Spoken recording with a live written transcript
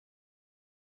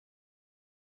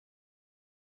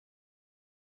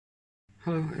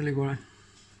Hello everyone,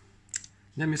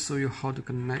 let me show you how to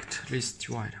connect this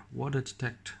Droid water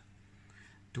detector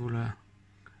to the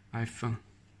iPhone.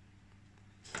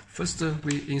 First,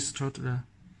 we install the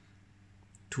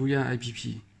Tuya app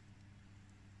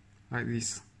like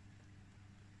this.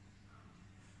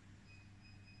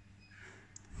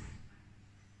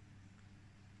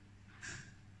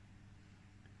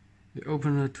 We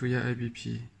open the Tuya app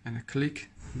and click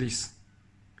this.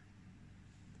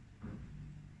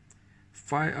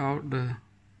 Find out the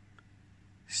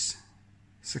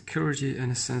security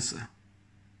and sensor.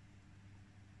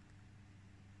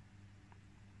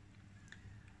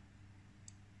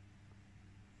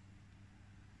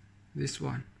 This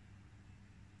one.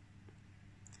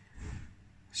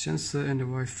 Sensor and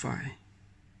Wi-Fi.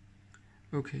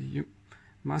 Okay, you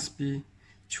must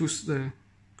choose the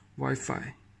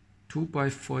Wi-Fi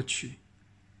 2x4G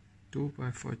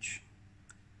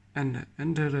and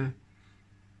enter the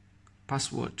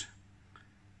password.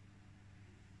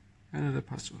 Enter the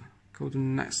password. Go to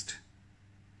next.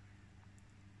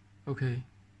 Okay.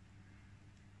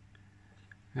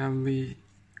 And we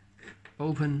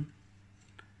open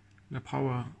the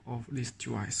power of this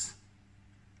device.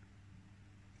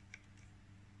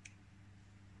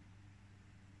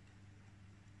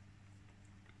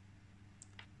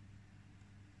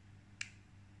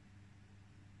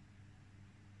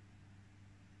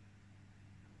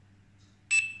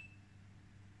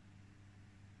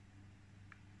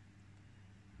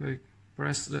 We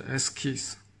press the S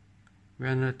keys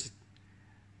when the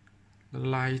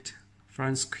light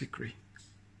flashes quickly.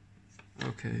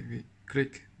 Okay, we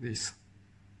click this.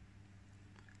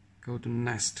 Go to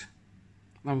next.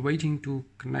 I'm waiting to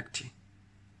connect.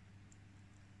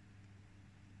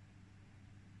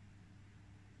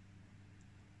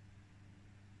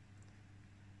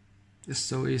 It's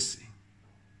so easy.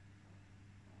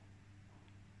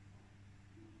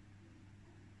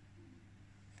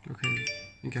 Okay,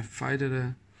 you can find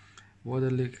the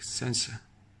water leak sensor.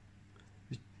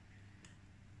 We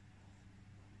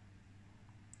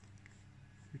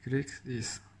click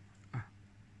this.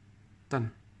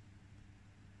 Done.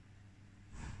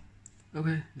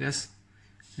 Okay,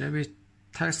 let me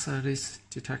test this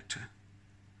detector.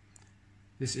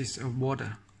 This is a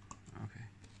water. Okay.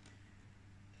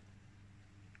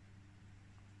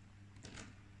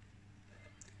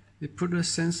 We put the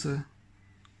sensor,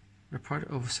 a part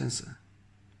of sensor,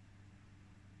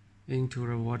 into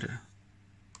the water.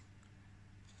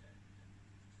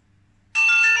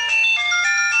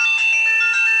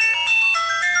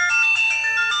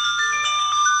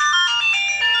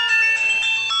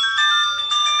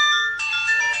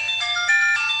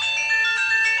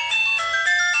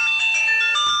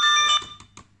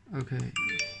 Okay,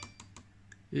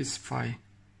 it's fine.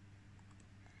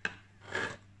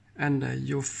 And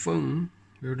your phone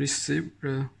will receive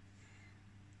the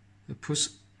push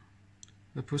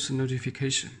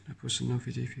notification.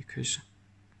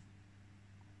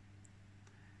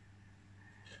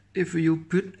 If you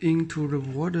put into the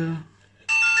water,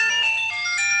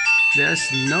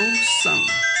 there's no sound.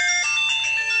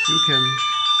 You can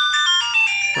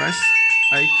press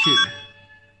A key.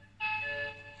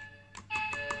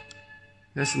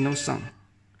 There's no sound.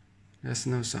 If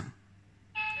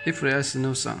there's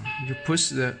no sound, you push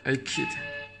the A key.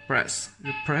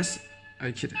 You press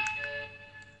A key.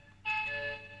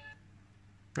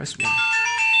 Press 1.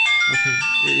 Okay,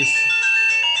 it is.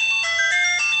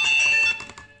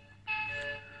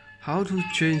 How to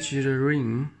change the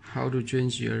ring? Let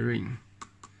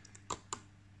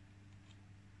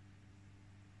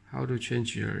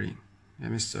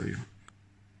me show you.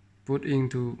 Put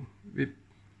the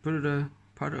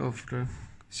part of the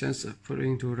sensor, put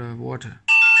into the water.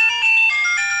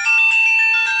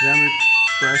 Then we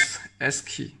press S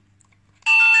key.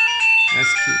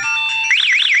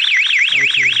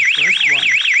 Okay, press 1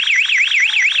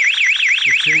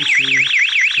 to change the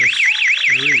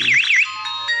ring.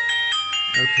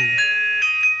 Okay.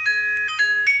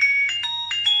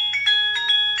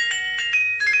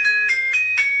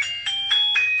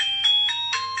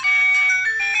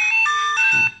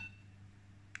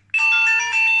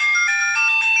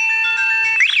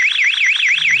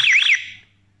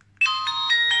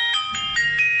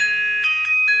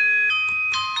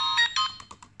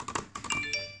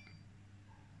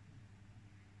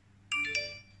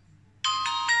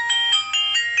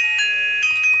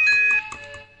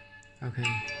 Okay.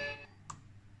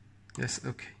 Yes,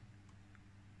 okay.